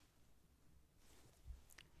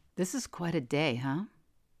This is quite a day, huh?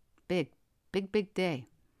 Big, big day.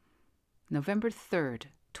 November 3rd,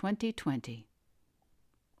 2020.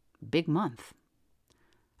 Big month.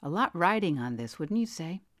 A lot riding on this, wouldn't you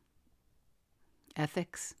say?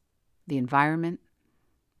 Ethics, the environment,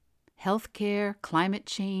 healthcare, climate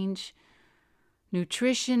change,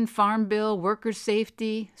 nutrition, farm bill, worker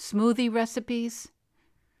safety, smoothie recipes.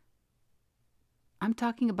 I'm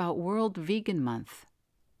talking about World Vegan Month.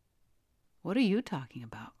 What are you talking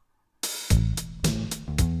about?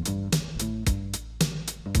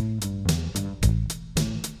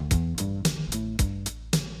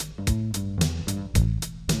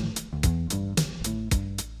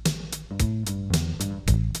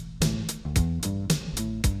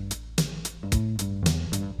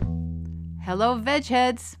 Hello, veg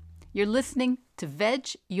heads. You're listening to Veg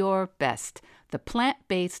Your Best, the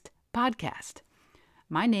plant-based podcast.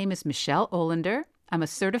 My name is Michelle Olander. I'm a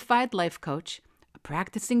certified life coach, a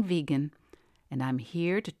practicing vegan, and I'm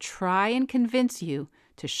here to try and convince you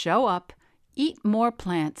to show up, eat more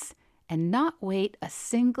plants, and not wait a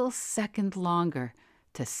single second longer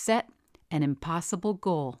to set an impossible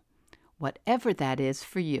goal, whatever that is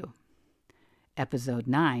for you. Episode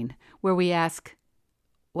 9, where we ask,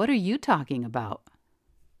 what are you talking about?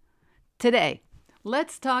 Today,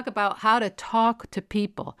 let's talk about how to talk to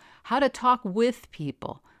people, how to talk with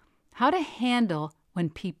people, how to handle when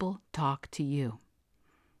people talk to you,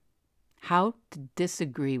 how to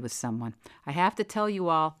disagree with someone. I have to tell you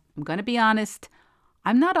all, I'm going to be honest,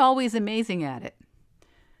 I'm not always amazing at it.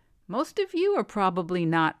 Most of you are probably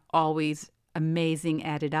not always amazing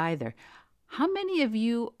at it either. How many of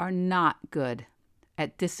you are not good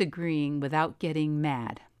at disagreeing without getting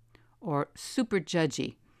mad or super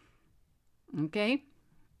judgy? Okay?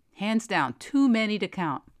 Hands down, too many to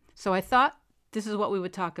count. So I thought this is what we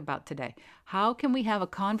would talk about today. How can we have a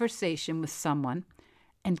conversation with someone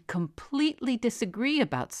and completely disagree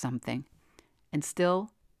about something and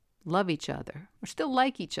still love each other or still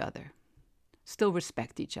like each other, still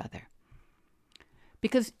respect each other?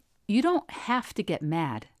 Because you don't have to get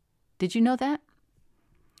mad. Did you know that?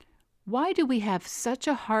 Why do we have such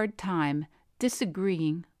a hard time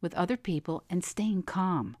disagreeing with other people and staying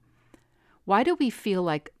calm? Why do we feel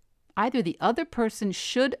like either the other person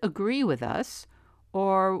should agree with us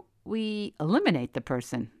or we eliminate the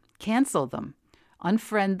person, cancel them,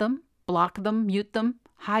 unfriend them, block them, mute them,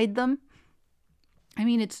 hide them? I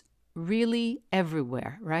mean, it's really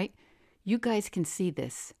everywhere, right? You guys can see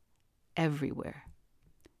this everywhere.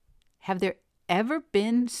 Have there ever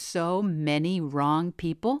been so many wrong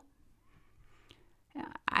people?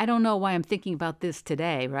 I don't know why I'm thinking about this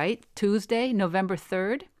today, right? Tuesday, November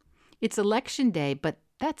 3rd. It's election day, but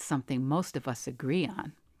that's something most of us agree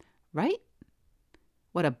on, right?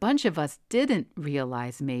 What a bunch of us didn't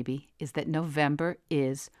realize maybe is that November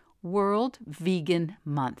is World Vegan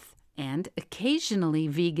Month. And occasionally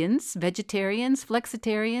vegans, vegetarians,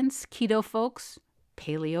 flexitarians, keto folks,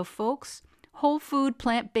 paleo folks, whole food,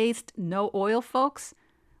 plant-based, no oil folks,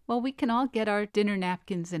 well, we can all get our dinner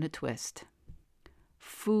napkins in a twist.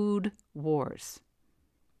 Food wars.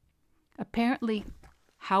 Apparently,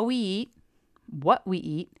 how we eat, what we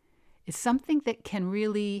eat, is something that can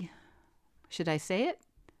really, should I say it?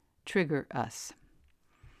 Trigger us.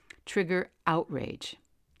 Trigger outrage,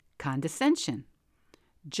 condescension,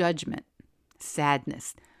 judgment,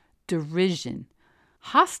 sadness, derision,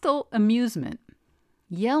 hostile amusement,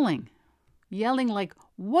 yelling like,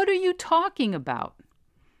 what are you talking about?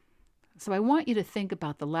 So I want you to think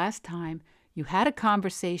about the last time you had a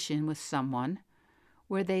conversation with someone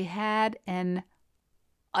where they had an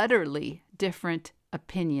utterly different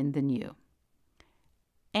opinion than you,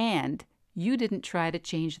 and you didn't try to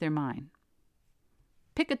change their mind.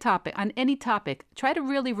 Pick a topic, on any topic. Try to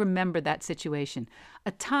really remember that situation.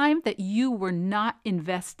 A time that you were not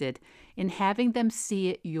invested in having them see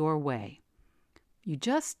it your way. You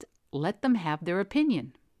just let them have their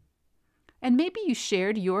opinion. And maybe you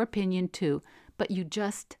shared your opinion too, but you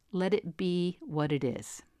just let it be what it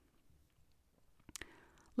is.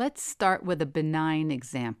 Let's start with a benign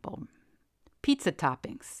example. Pizza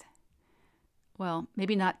toppings. Well,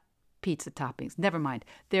 maybe not pizza toppings. Never mind.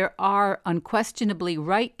 There are unquestionably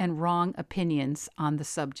right and wrong opinions on the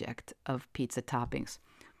subject of pizza toppings.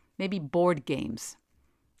 Maybe board games.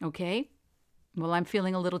 Okay? Well, I'm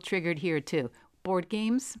feeling a little triggered here too. Board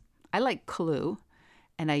games. I like Clue,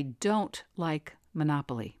 and I don't like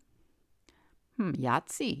Monopoly.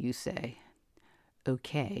 Yahtzee, you say.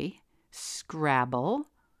 Okay. Scrabble.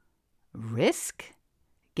 Risk.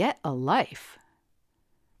 Get a life.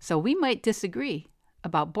 So we might disagree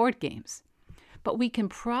about board games, but we can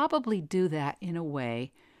probably do that in a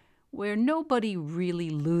way where nobody really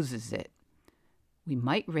loses it. We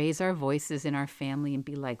might raise our voices in our family and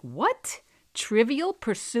be like, "What? Trivial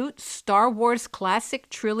Pursuit Star Wars Classic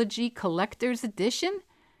Trilogy Collector's Edition?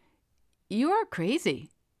 You are crazy."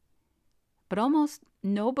 But almost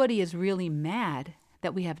nobody is really mad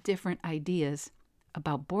that we have different ideas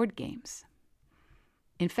about board games.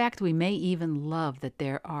 In fact, we may even love that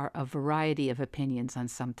there are a variety of opinions on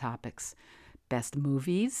some topics. Best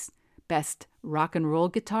movies, best rock and roll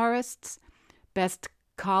guitarists, best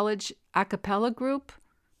college a cappella group,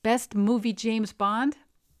 best movie James Bond.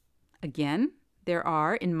 Again, there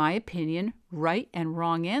are, in my opinion, right and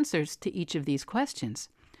wrong answers to each of these questions.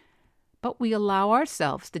 But we allow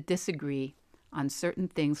ourselves to disagree on certain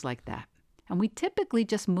things like that. And we typically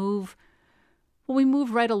just move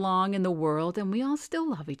right along in the world, and we all still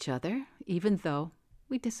love each other, even though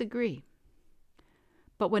we disagree.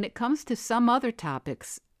 But when it comes to some other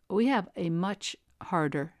topics, we have a much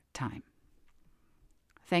harder time.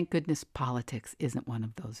 Thank goodness politics isn't one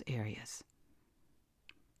of those areas.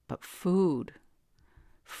 But food,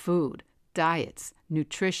 diets,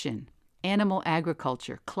 nutrition, animal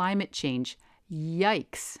agriculture, climate change,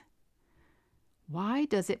 yikes. Why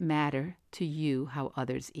does it matter to you how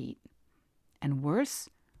others eat? And worse,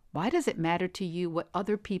 why does it matter to you what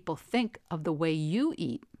other people think of the way you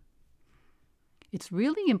eat? It's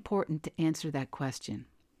really important to answer that question.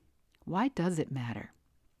 Why does it matter?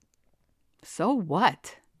 So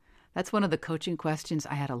what? That's one of the coaching questions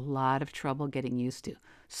I had a lot of trouble getting used to.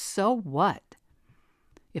 So what?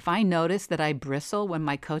 If I notice that I bristle when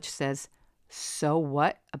my coach says, "So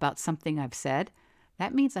what?" about something I've said,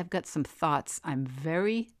 that means I've got some thoughts I'm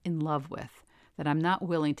very in love with that I'm not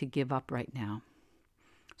willing to give up right now.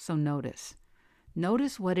 So notice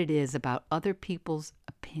what it is about other people's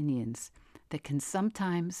opinions that can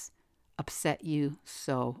sometimes upset you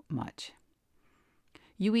so much.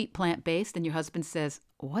 You eat plant-based and your husband says,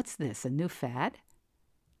 "What's this, a new fad?"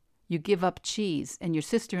 You give up cheese and your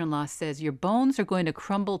sister-in-law says, "Your bones are going to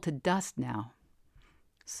crumble to dust now."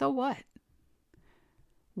 So what?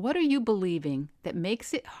 What are you believing that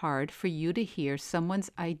makes it hard for you to hear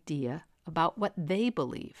someone's idea about what they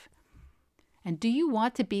believe? And do you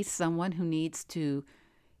want to be someone who needs to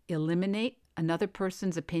eliminate another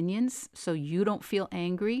person's opinions so you don't feel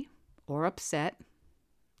angry or upset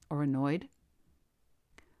or annoyed?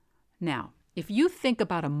 Now, if you think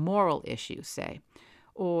about a moral issue, say,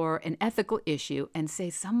 or an ethical issue, and say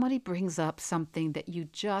somebody brings up something that you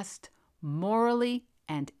just morally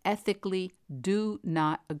and ethically do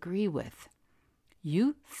not agree with,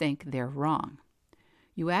 you think they're wrong.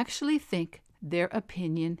 You actually think their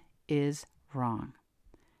opinion is wrong.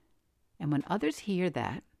 And when others hear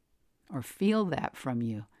that or feel that from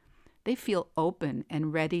you, they feel open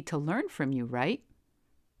and ready to learn from you, right?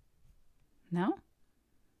 No?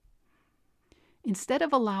 Instead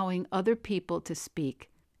of allowing other people to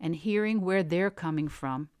speak and hearing where they're coming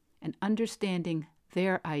from and understanding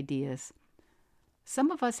their ideas, some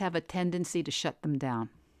of us have a tendency to shut them down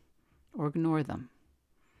or ignore them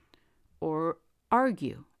or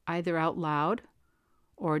argue either out loud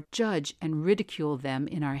or judge and ridicule them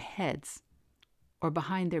in our heads or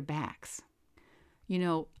behind their backs. You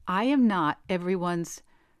know, I am not everyone's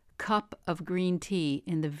cup of green tea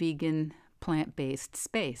in the vegan, plant-based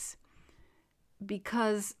space,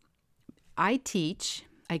 because I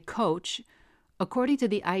coach according to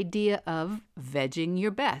the idea of vegging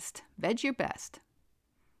your best, veg your best.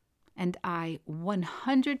 And I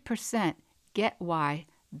 100% get why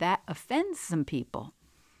that offends some people.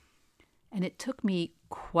 And it took me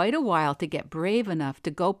quite a while to get brave enough to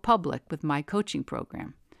go public with my coaching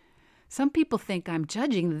program. Some people think I'm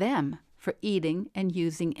judging them for eating and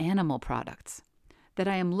using animal products, that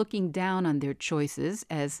I am looking down on their choices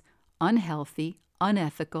as unhealthy,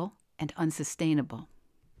 unethical, and unsustainable.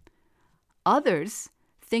 Others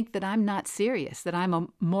think that I'm not serious, that I'm a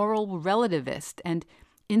moral relativist and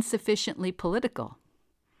insufficiently political.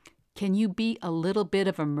 Can you be a little bit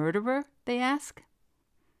of a murderer, they ask?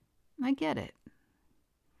 I get it.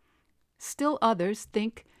 Still others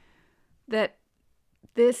think that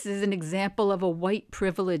this is an example of a white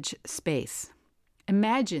privilege space.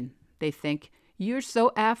 Imagine, they think, you're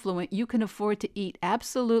so affluent you can afford to eat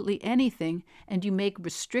absolutely anything, and you make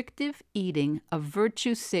restrictive eating a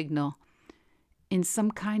virtue signal in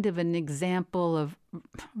some kind of an example of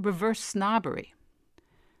reverse snobbery.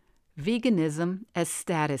 Veganism as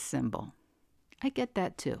status symbol. I get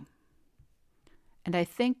that too. And I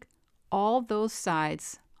think all those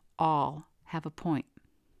sides all have a point.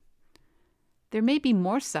 There may be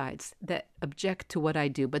more sides that object to what I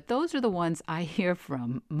do, but those are the ones I hear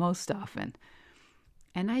from most often.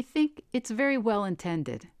 And I think it's very well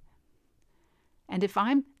intended. And if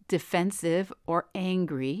I'm defensive or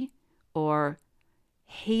angry or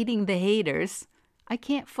hating the haters, I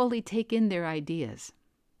can't fully take in their ideas.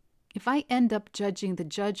 If I end up judging the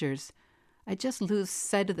judgers, I just lose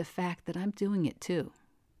sight of the fact that I'm doing it too.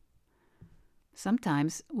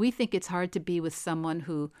 Sometimes we think it's hard to be with someone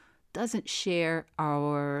who doesn't share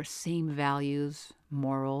our same values,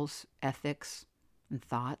 morals, ethics, and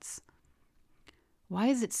thoughts. Why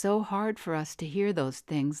is it so hard for us to hear those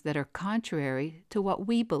things that are contrary to what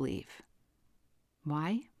we believe?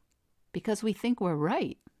 Why? Because we think we're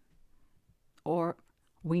right. Or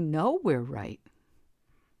we know we're right.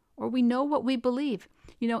 Or we know what we believe.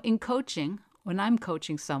 In coaching, when I'm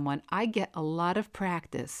coaching someone, I get a lot of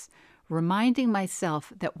practice reminding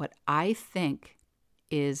myself that what I think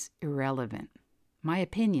is irrelevant. My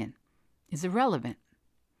opinion is irrelevant.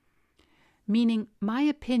 Meaning, my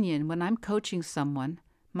opinion when I'm coaching someone,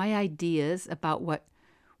 my ideas about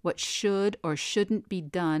what should or shouldn't be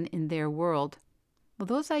done in their world, well,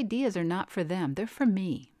 those ideas are not for them. They're for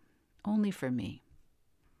me, only for me.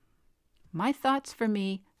 My thoughts for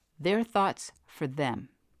me, their thoughts for them.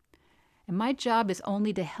 And my job is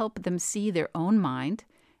only to help them see their own mind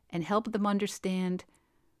and help them understand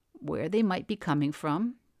where they might be coming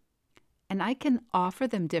from. And I can offer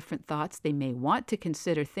them different thoughts they may want to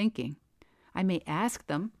consider thinking. I may ask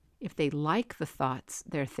them if they like the thoughts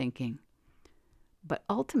they're thinking. But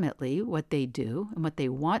ultimately, what they do and what they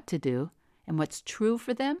want to do and what's true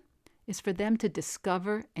for them is for them to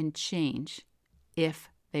discover and change if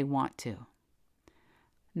they want to.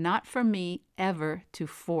 Not for me ever to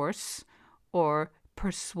force or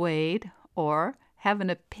persuade or have an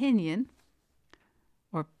opinion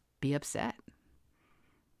or be upset.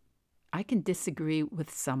 I can disagree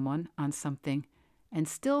with someone on something and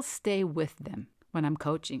still stay with them when I'm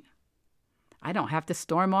coaching. I don't have to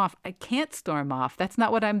storm off. I can't storm off. That's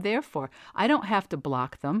not what I'm there for. I don't have to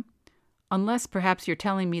block them, unless perhaps you're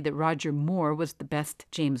telling me that Roger Moore was the best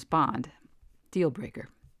James Bond. Deal breaker.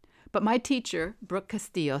 But my teacher, Brooke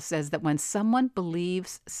Castillo, says that when someone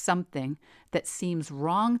believes something that seems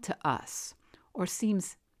wrong to us or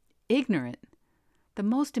seems ignorant, the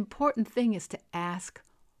most important thing is to ask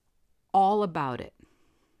all about it.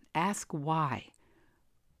 Ask why.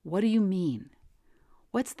 What do you mean?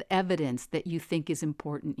 What's the evidence that you think is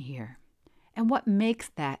important here? And what makes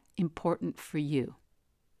that important for you?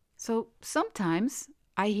 So sometimes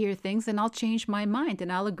I hear things and I'll change my mind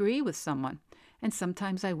and I'll agree with someone, and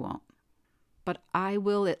sometimes I won't. But I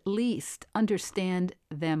will at least understand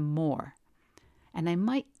them more. And I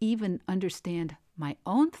might even understand my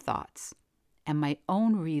own thoughts and my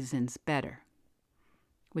own reasons better,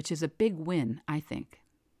 which is a big win, I think.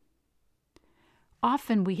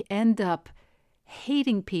 Often we end up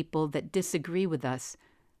hating people that disagree with us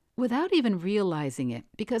without even realizing it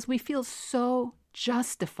because we feel so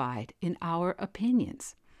justified in our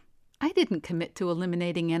opinions. I didn't commit to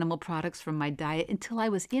eliminating animal products from my diet until I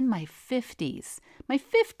was in my 50s. My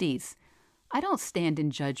 50s! I don't stand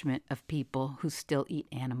in judgment of people who still eat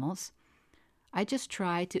animals. I just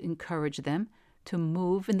try to encourage them to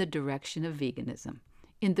move in the direction of veganism,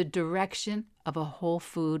 in the direction of a whole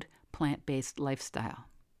food, plant-based lifestyle.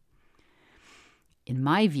 In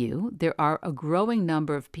my view, there are a growing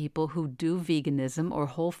number of people who do veganism or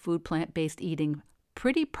whole food plant-based eating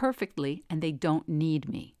pretty perfectly, and they don't need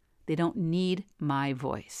me. They don't need my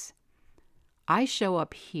voice. I show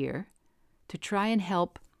up here to try and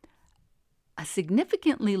help a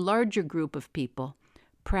significantly larger group of people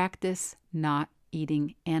practice not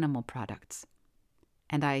eating animal products.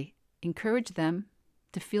 And I encourage them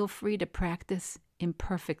to feel free to practice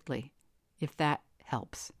imperfectly, if that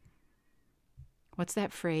helps. What's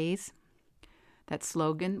that phrase? That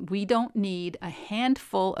slogan? We don't need a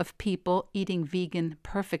handful of people eating vegan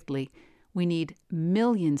perfectly. We need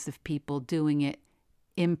millions of people doing it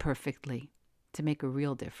imperfectly to make a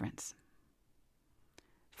real difference.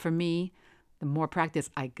 For me, the more practice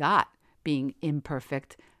I got being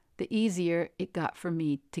imperfect, the easier it got for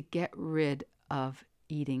me to get rid of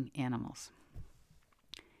eating animals.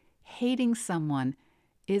 Hating someone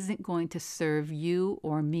isn't going to serve you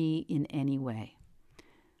or me in any way.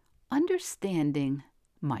 Understanding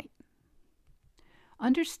might.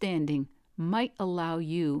 Understanding might allow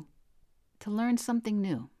you to learn something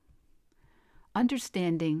new.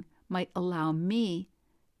 Understanding might allow me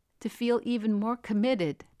to feel even more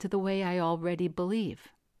committed to the way I already believe.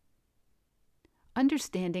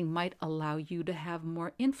 Understanding might allow you to have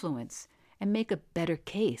more influence and make a better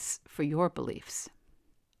case for your beliefs.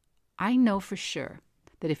 I know for sure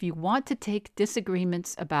that if you want to take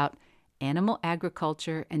disagreements about animal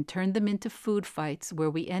agriculture and turn them into food fights where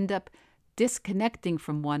we end up disconnecting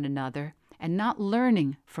from one another and not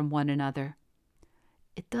learning from one another,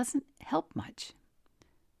 it doesn't help much.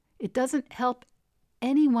 It doesn't help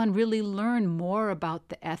anyone really learn more about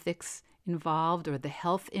the ethics involved or the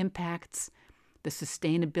health impacts, the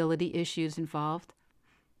sustainability issues involved.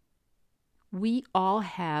 We all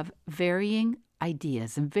have varying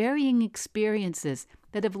ideas and varying experiences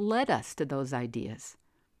that have led us to those ideas.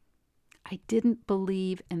 I didn't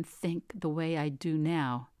believe and think the way I do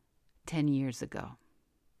now 10 years ago.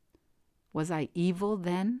 Was I evil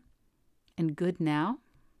then and good now?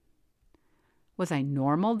 Was I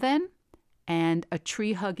normal then and a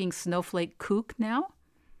tree-hugging snowflake kook now?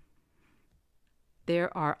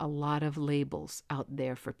 There are a lot of labels out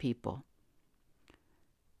there for people.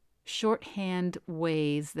 Shorthand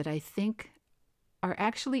ways that I think are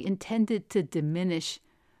actually intended to diminish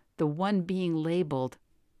the one being labeled,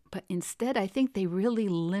 but instead I think they really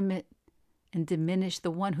limit and diminish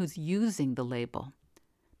the one who's using the label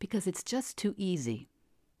because it's just too easy.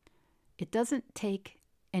 It doesn't take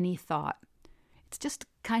any thought. It's just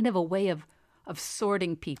kind of a way of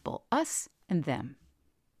sorting people, us and them.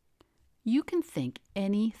 You can think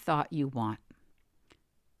any thought you want.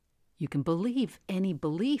 You can believe any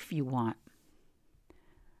belief you want.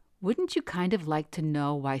 Wouldn't you kind of like to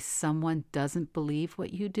know why someone doesn't believe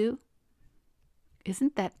what you do?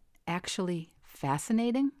 Isn't that actually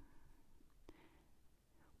fascinating?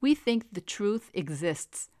 We think the truth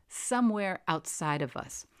exists somewhere outside of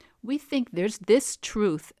us. We think there's this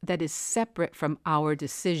truth that is separate from our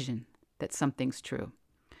decision that something's true,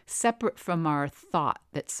 separate from our thought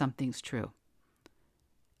that something's true.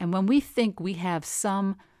 And when we think we have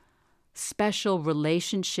some special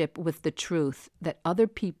relationship with the truth that other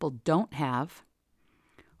people don't have,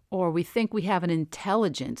 or we think we have an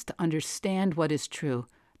intelligence to understand what is true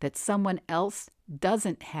that someone else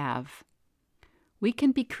doesn't have, we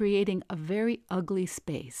can be creating a very ugly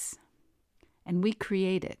space. And we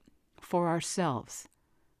create it for ourselves,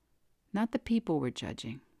 not the people we're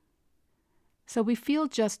judging. So we feel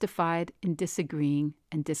justified in disagreeing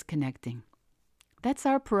and disconnecting. That's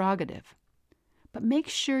our prerogative. But make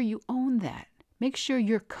sure you own that. Make sure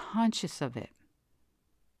you're conscious of it.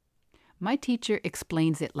 My teacher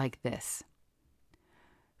explains it like this.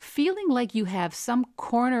 Feeling like you have some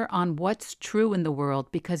corner on what's true in the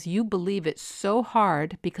world because you believe it so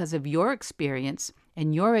hard because of your experience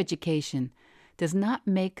and your education does not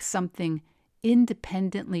make something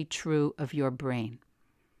independently true of your brain.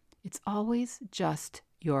 It's always just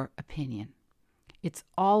your opinion. It's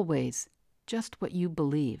always just what you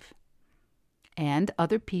believe. And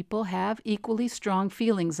other people have equally strong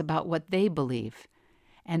feelings about what they believe.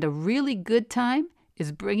 And a really good time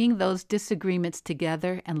is bringing those disagreements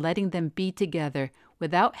together and letting them be together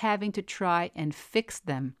without having to try and fix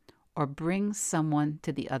them or bring someone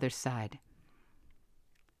to the other side.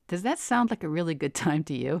 Does that sound like a really good time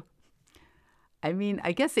to you? I mean,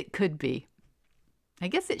 I guess it could be. I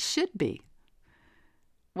guess it should be.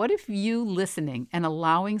 What if you listening and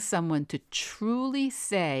allowing someone to truly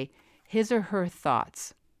say his or her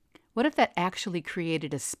thoughts, what if that actually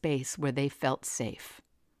created a space where they felt safe,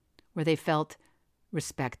 where they felt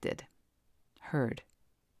respected, heard?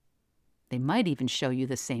 They might even show you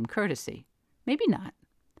the same courtesy. Maybe not.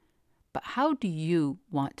 But how do you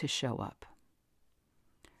want to show up?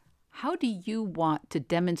 How do you want to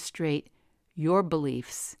demonstrate your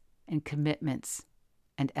beliefs and commitments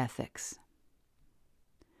and ethics?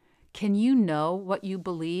 Can you know what you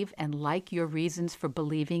believe and like your reasons for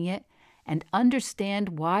believing it and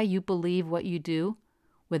understand why you believe what you do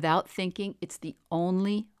without thinking it's the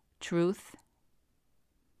only truth?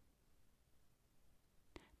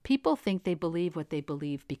 People think they believe what they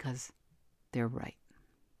believe because they're right.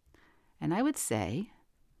 And I would say,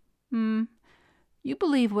 you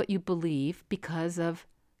believe what you believe because of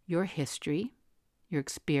your history, your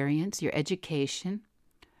experience, your education,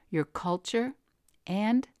 your culture,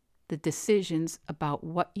 and the decisions about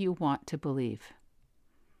what you want to believe.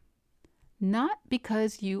 Not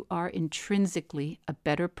because you are intrinsically a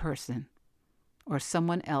better person or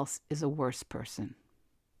someone else is a worse person.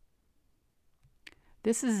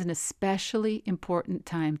 This is an especially important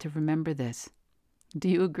time to remember this. Do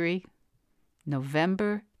you agree?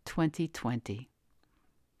 November 2020.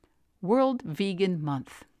 World Vegan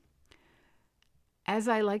Month. As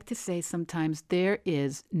I like to say sometimes, there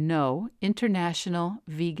is no international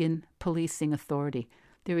vegan policing authority.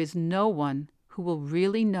 There is no one who will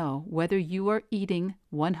really know whether you are eating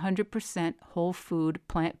 100% whole food,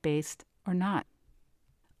 plant-based or not.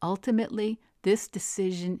 Ultimately, this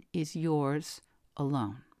decision is yours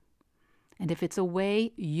alone. And if it's a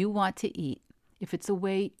way you want to eat, if it's a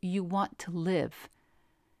way you want to live,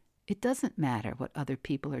 It doesn't matter what other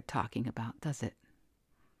people are talking about, does it?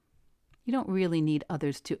 You don't really need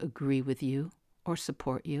others to agree with you or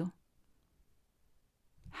support you.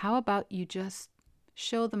 How about you just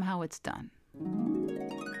show them how it's done?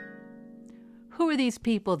 Who are these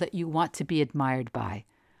people that you want to be admired by?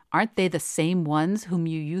 Aren't they the same ones whom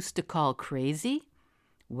you used to call crazy?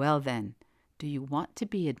 Well then, do you want to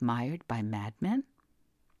be admired by madmen?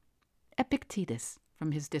 Epictetus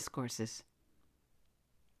from his Discourses.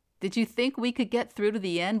 Did you think we could get through to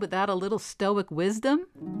the end without a little Stoic wisdom?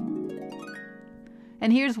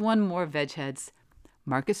 And here's one more, Vegheads.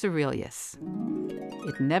 Marcus Aurelius.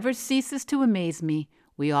 It never ceases to amaze me.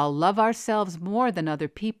 We all love ourselves more than other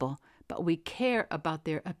people, but we care about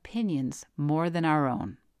their opinions more than our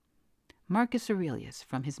own. Marcus Aurelius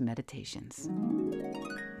from his Meditations.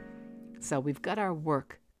 So we've got our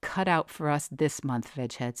work cut out for us this month,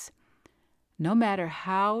 Vegheads. No matter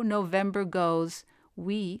how November goes,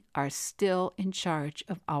 we are still in charge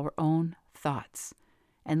of our own thoughts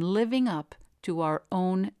and living up to our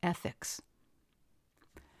own ethics.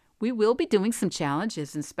 We will be doing some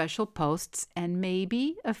challenges and special posts and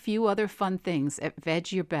maybe a few other fun things at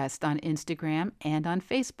Veg Your Best on Instagram and on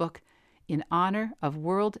Facebook in honor of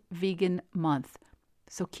World Vegan Month.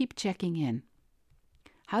 So keep checking in.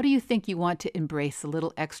 How do you think you want to embrace a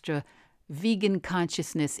little extra vegan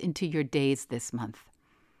consciousness into your days this month?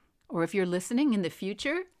 Or if you're listening in the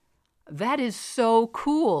future, that is so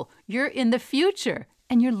cool. You're in the future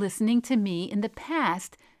and you're listening to me in the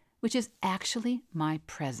past, which is actually my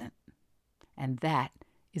present. And that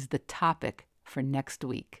is the topic for next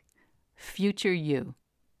week. Future you.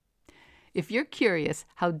 If you're curious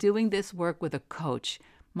how doing this work with a coach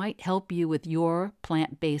might help you with your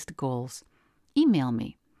plant-based goals, email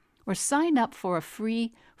me or sign up for a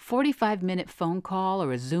free 45-minute phone call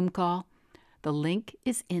or a Zoom call. The link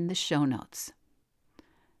is in the show notes.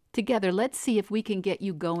 Together, let's see if we can get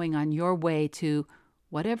you going on your way to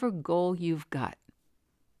whatever goal you've got.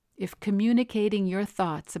 If communicating your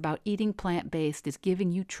thoughts about eating plant-based is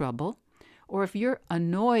giving you trouble, or if you're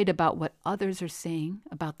annoyed about what others are saying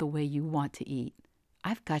about the way you want to eat,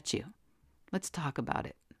 I've got you. Let's talk about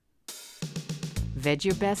it. Veg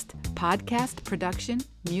Your Best podcast production,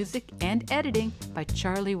 music, and editing by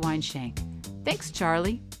Charlie Weinshank. Thanks,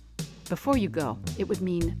 Charlie. Before you go, it would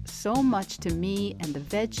mean so much to me and the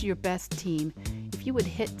Veg Your Best team if you would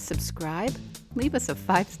hit subscribe, leave us a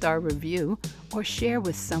 5-star review, or share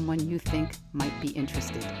with someone you think might be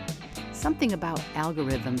interested. Something about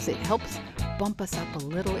algorithms, it helps bump us up a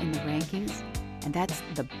little in the rankings, and that's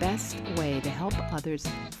the best way to help others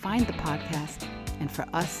find the podcast and for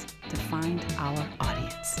us to find our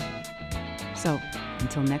audience. So,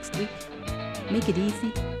 until next week, make it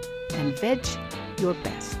easy and veg your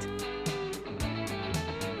best.